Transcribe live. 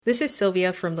This is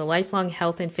Sylvia from the Lifelong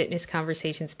Health and Fitness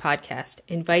Conversations podcast,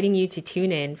 inviting you to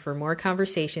tune in for more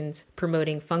conversations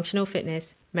promoting functional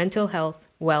fitness, mental health,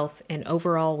 wealth, and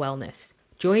overall wellness.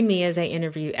 Join me as I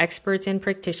interview experts and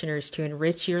practitioners to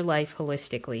enrich your life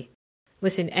holistically.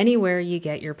 Listen anywhere you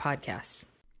get your podcasts.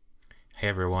 Hey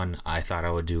everyone, I thought I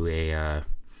would do a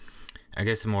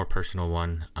more personal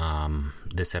one.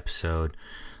 This episode,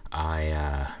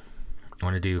 I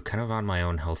want to do kind of on my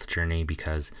own health journey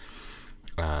because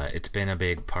it's been a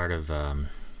big part of, the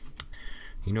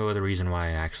reason why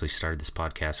I actually started this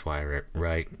podcast, why I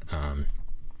write,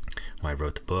 why I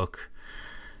wrote the book,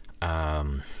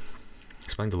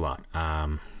 explained a lot.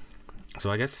 So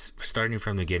I guess starting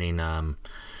from the beginning,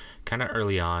 kind of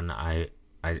early on, I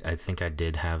think I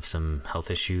did have some health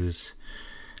issues.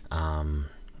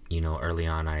 Early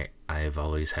on, I've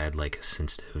always had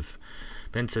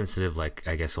been sensitive,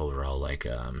 I guess overall,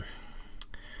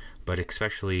 but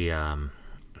especially,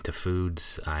 to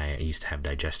foods. I used to have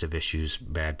digestive issues,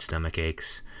 bad stomach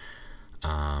aches.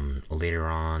 Later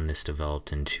on, this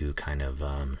developed into kind of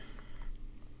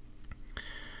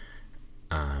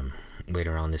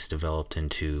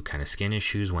skin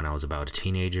issues when I was about a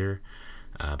teenager.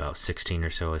 About 16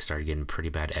 or so, I started getting pretty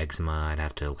bad eczema. I'd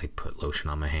have to put lotion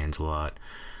on my hands a lot,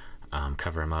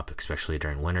 cover them up, especially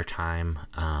during winter time.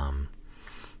 I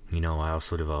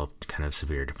also developed kind of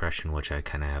severe depression, which I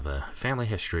kind of have a family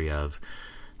history of.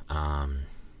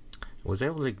 Was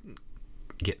able to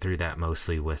get through that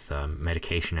mostly with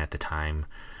medication at the time.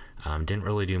 Didn't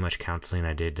really do much counseling.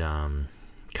 I did kind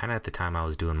of at the time I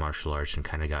was doing martial arts and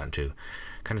kind of got into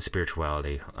kind of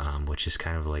spirituality, which is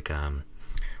kind of what kind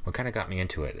of got me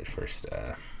into it at first.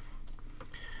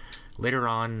 Later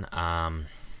on,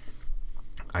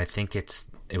 I think it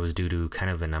was due to kind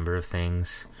of a number of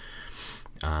things.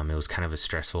 It was kind of a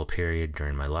stressful period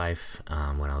during my life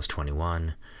when I was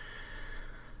 21.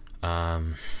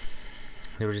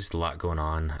 There was just a lot going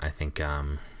on. I think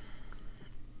kind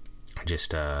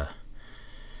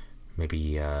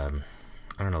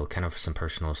of some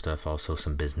personal stuff, also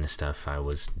some business stuff. I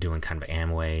was doing kind of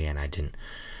Amway, and I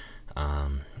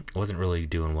wasn't really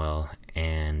doing well,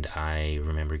 and I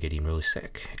remember getting really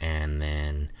sick. And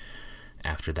then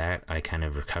after that, I kind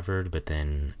of recovered, but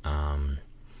then I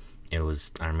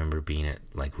remember being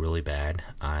really bad.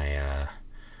 I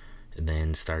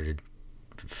then started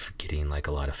getting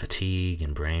a lot of fatigue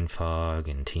and brain fog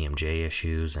and TMJ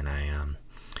issues, and I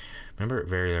remember it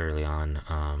very early on,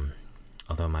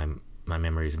 although my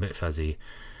memory is a bit fuzzy.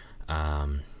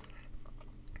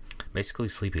 Basically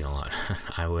sleeping a lot.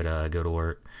 I would go to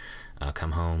work,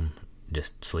 come home,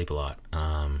 just sleep a lot,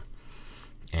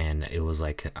 and it was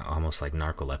almost like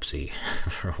narcolepsy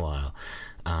for a while.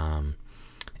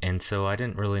 And so I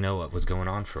didn't really know what was going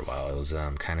on for a while. It was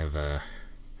kind of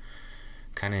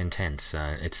intense.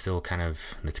 It's still kind of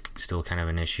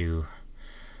an issue.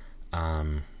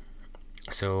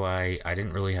 So I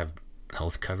didn't really have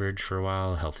health coverage for a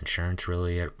while, health insurance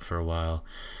really for a while.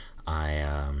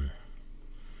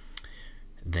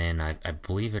 Then I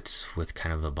believe it's with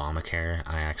kind of Obamacare,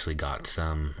 I actually got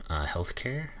some health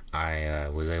care. I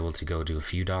was able to go to a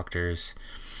few doctors.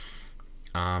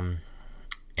 And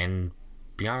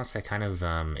be honest, it kind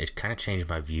of changed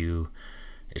my view.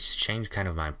 It's changed kind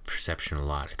of my perception a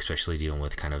lot, especially dealing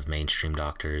with kind of mainstream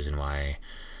doctors, and why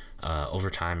over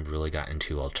time really got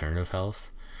into alternative health.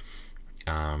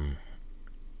 I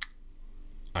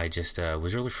just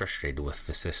was really frustrated with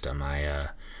the system.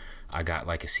 I got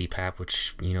a CPAP,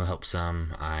 which helped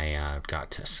some. I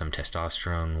got some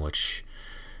testosterone, which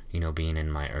being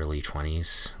in my early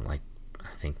 20s, I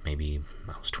think maybe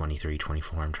I was 23,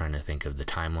 24. I'm trying to think of the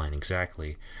timeline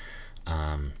exactly.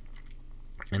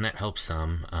 And that helped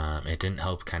some. It didn't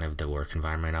help kind of the work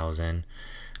environment I was in.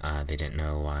 They didn't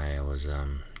know why I was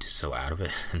just so out of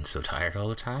it and so tired all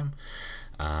the time.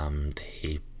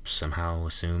 They somehow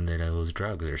assumed that it was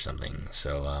drugs or something.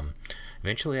 So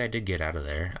eventually I did get out of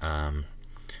there.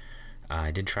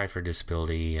 I did try for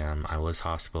disability. I was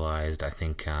hospitalized. I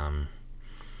think,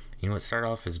 it started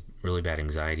off as really bad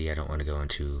anxiety. I don't want to go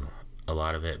into a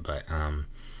lot of it, but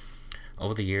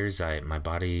over the years, my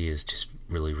body is just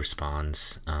really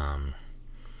responds kind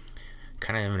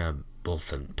of in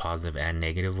both a positive and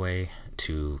negative way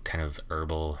to kind of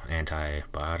herbal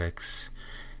antibiotics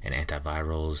and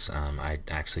antivirals. I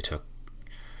actually took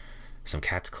some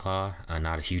cat's claw,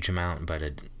 not a huge amount, but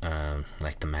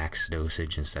the max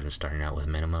dosage instead of starting out with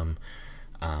minimum.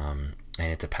 And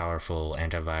it's a powerful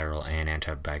antiviral and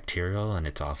antibacterial, and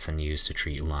it's often used to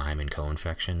treat Lyme and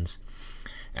co-infections.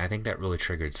 And I think that really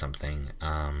triggered something,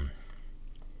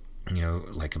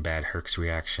 like a bad Herx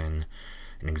reaction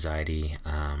and anxiety.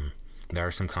 there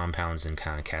are some compounds in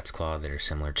kind of cat's claw that are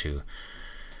similar to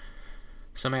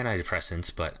some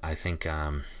antidepressants, but I think,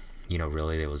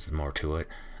 really there was more to it.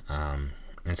 And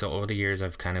so over the years,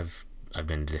 I've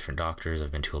been to different doctors.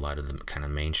 I've been to a lot of the kind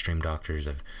of mainstream doctors.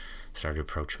 I've started to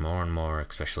approach more and more,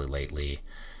 especially lately,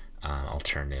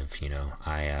 alternative.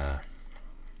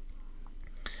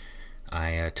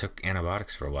 I took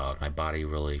antibiotics for a while. My body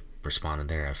really responded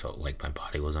there. I felt like my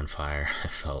body was on fire. I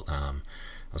felt I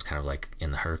was kind of like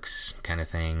in the herks kind of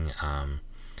thing.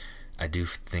 I do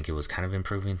think it was kind of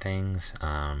improving things.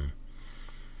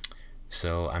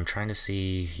 So I'm trying to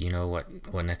see,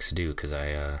 what next to do, because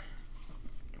I've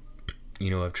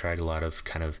tried a lot of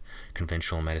kind of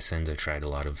conventional medicines. I've tried a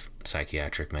lot of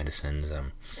psychiatric medicines.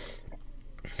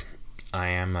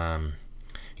 I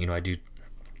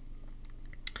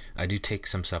do take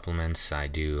some supplements. I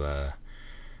do, a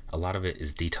lot of it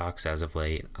is detox as of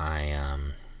late.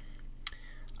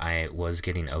 I was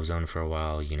getting ozone for a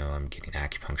while. I'm getting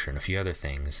acupuncture and a few other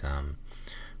things.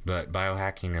 But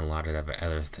biohacking and a lot of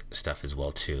other stuff as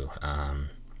well too.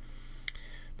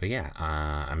 But yeah,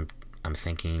 I'm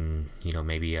thinking,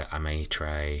 maybe I may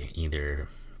try either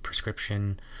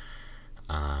prescription,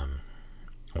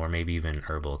 or maybe even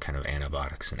herbal kind of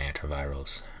antibiotics and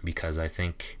antivirals, because I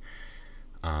think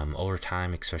over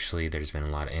time, especially, there's been a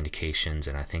lot of indications,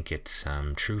 and I think it's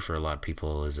true for a lot of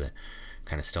people, is that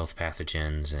kind of stealth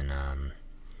pathogens and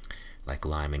like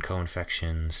Lyme and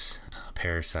co-infections,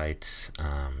 parasites,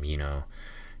 and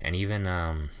even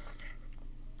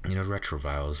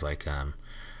retrovirals, like a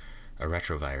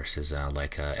retrovirus is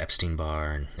like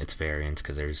Epstein-Barr and its variants,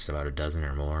 because there's about a dozen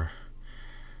or more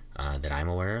that I'm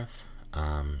aware of.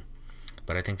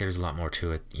 But I think there's a lot more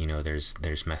to it. There's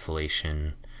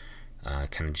methylation,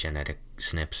 kind of genetic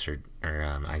SNPs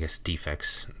or I guess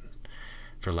defects,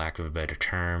 for lack of a better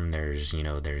term.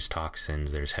 There's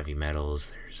toxins, there's heavy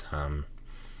metals, there's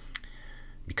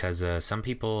because some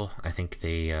people, I think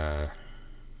it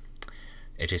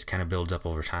just kind of builds up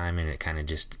over time, and it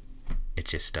just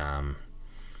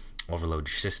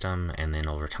overloads your system, and then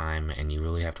over time, and you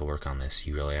really have to work on this.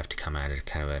 You really have to come at it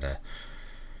kind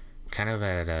of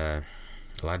at a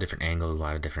lot of different angles, a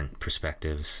lot of different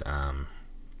perspectives.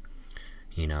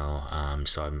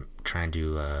 So I'm trying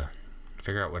to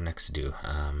figure out what next to do.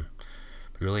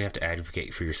 You really have to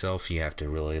advocate for yourself. You have to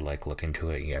really look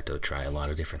into it. You have to try a lot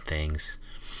of different things.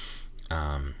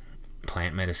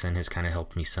 Plant medicine has kind of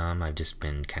helped me some. I've just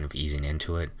been kind of easing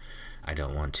into it. I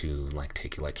don't want to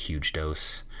take a huge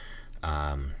dose.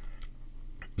 I've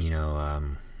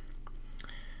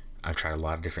tried a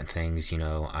lot of different things.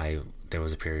 There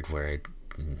was a period where I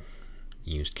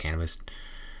used cannabis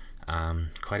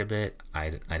quite a bit.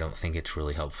 I don't think it's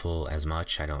really helpful as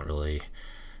much. I don't really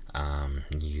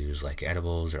use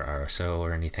edibles or RSO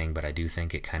or anything, but I do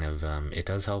think it kind of it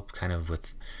does help kind of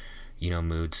with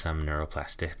mood, some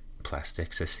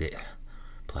neuroplasticity.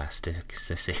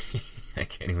 I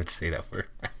can't even say that word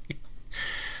right.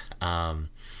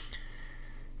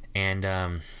 And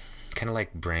kind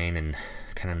of brain and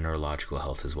kind of neurological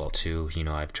health as well too.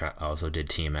 I also did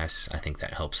TMS. I think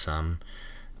that helps some.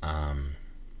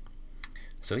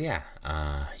 So yeah,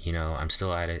 I'm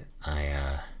still at it.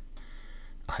 I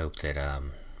hope that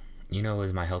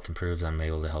as my health improves, I'm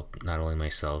able to help not only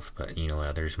myself but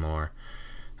others more.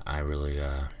 I really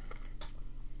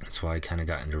that's why I kind of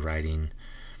got into writing.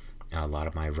 A lot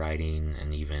of my writing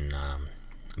and even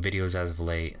videos as of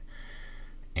late,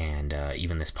 and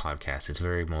even this podcast, it's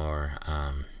very more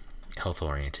health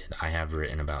oriented. I have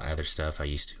written about other stuff. I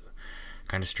used to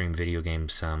kind of stream video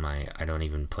games some. I don't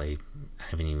even play. I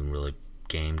haven't even really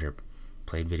gamed or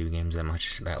played video games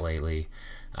that lately.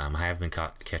 I have been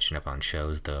catching up on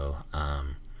shows though.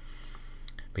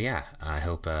 But yeah, I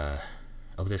hope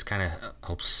this kind of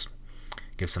helps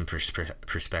give some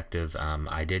perspective.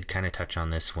 I did kind of touch on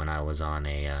this when I was on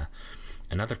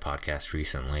another podcast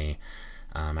recently,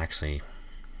 actually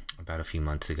about a few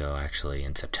months ago, actually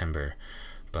in September.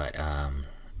 But I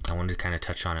wanted to kind of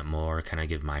touch on it more, kind of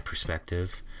give my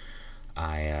perspective.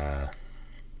 I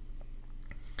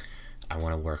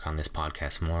want to work on this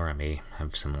podcast more. I may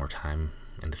have some more time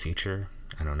in the future.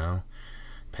 I don't know.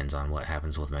 Depends on what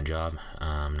happens with my job.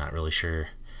 I'm not really sure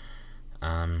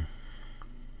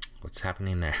what's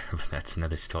happening there, but that's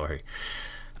another story.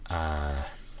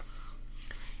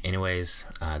 Anyways,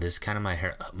 this is kind of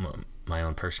my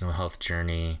own personal health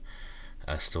journey,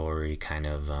 a story kind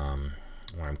of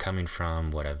where I'm coming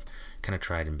from, what I've kind of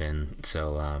tried and been.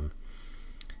 So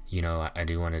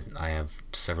I have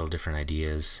several different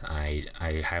ideas. I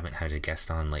haven't had a guest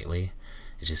on lately.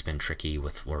 It's just been tricky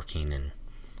with working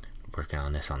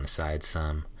on this on the side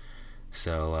some.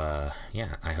 So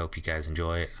yeah, I hope you guys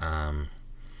enjoy it. I'm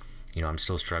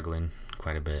still struggling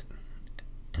quite a bit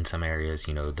in some areas.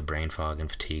 The brain fog and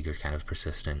fatigue are kind of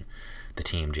persistent. The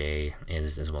TMJ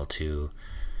is as well too.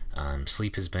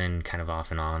 Sleep has been kind of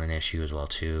off and on an issue as well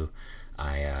too.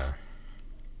 It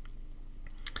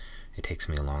takes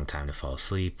me a long time to fall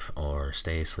asleep or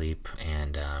stay asleep,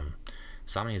 and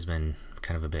insomnia has been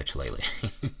kind of a bitch lately.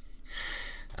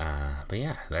 But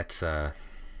yeah, that's where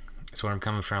I'm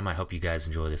coming from. I hope you guys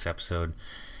enjoy this episode.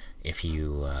 If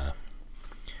you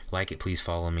like it, please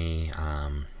follow me.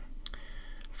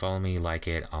 Like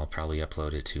it. I'll probably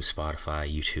upload it to Spotify,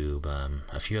 YouTube,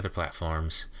 a few other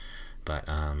platforms. But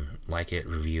like it,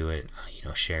 review it,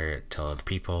 share it, tell other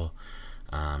people.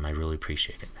 I really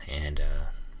appreciate it. And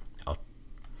I'll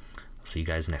see you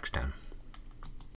guys next time.